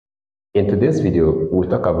In today's video, we'll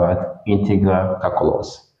talk about integral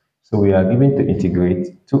calculus. So we are given to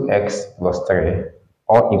integrate 2x plus 3,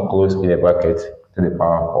 all enclosed in a bracket, to the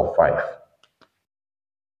power of 5.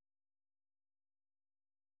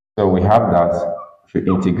 So we have that if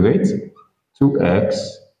you integrate 2x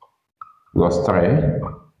plus 3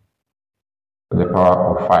 to the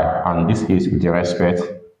power of 5, and this is with respect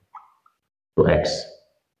to x.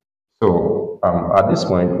 So at this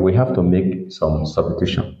point, we have to make some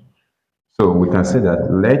substitution. So we can say that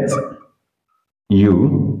let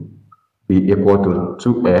u be equal to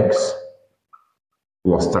 2x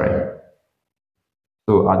plus 3.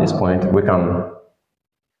 So at this point, we can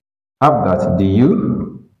have that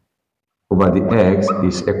du over the x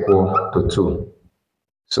is equal to 2.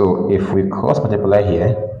 So if we cross multiply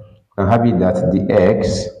here, we can have it that the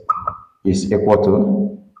x is equal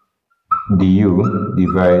to du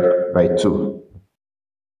divided by 2.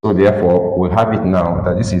 So therefore, we have it now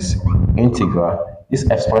that this is integral. This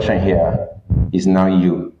expression here is now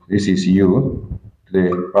u. This is u to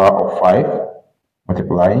the power of 5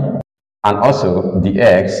 multiplying. And also the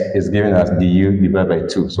x is giving us du divided by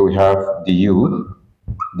 2. So we have du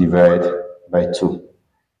divided by 2.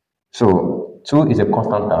 So 2 is a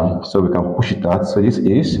constant term, so we can push it out. So this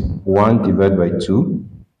is 1 divided by 2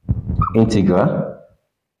 integral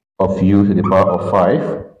of u to the power of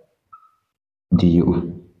 5 du.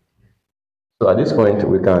 So at this point,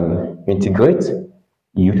 we can integrate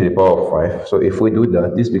u to the power of 5. So if we do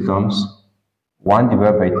that, this becomes 1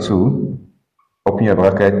 divided by 2, open your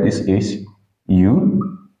bracket, this is u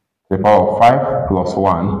to the power of 5 plus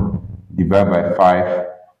 1 divided by 5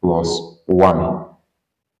 plus 1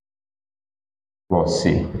 plus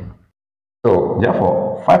c. So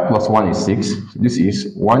therefore, 5 plus 1 is 6. So this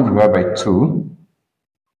is 1 divided by 2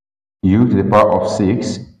 u to the power of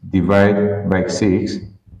 6 divided by 6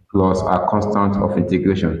 plus our constant of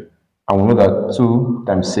integration. And we know that 2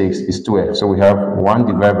 times 6 is 12. So we have 1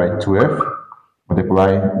 divided by 12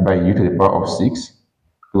 multiplied by u to the power of 6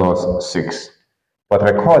 plus 6. But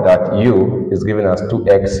recall that u is giving us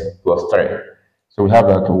 2x plus 3. So we have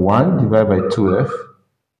that 1 divided by 12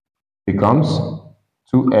 becomes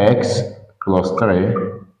 2x plus 3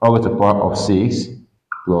 all to the power of 6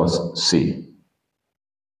 plus c.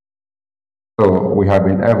 So we have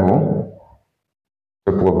been able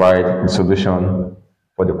to provide the solution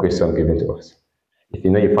for the question given to us. If you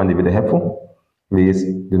know you found the video helpful, please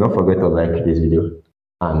do not forget to like this video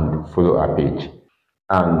and follow our page.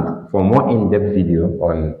 And for more in-depth video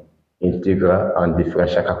on integral and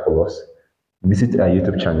differential calculus, visit our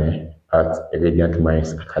YouTube channel at Radiant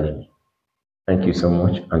Minds Academy. Thank you so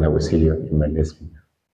much, and I will see you in my next video.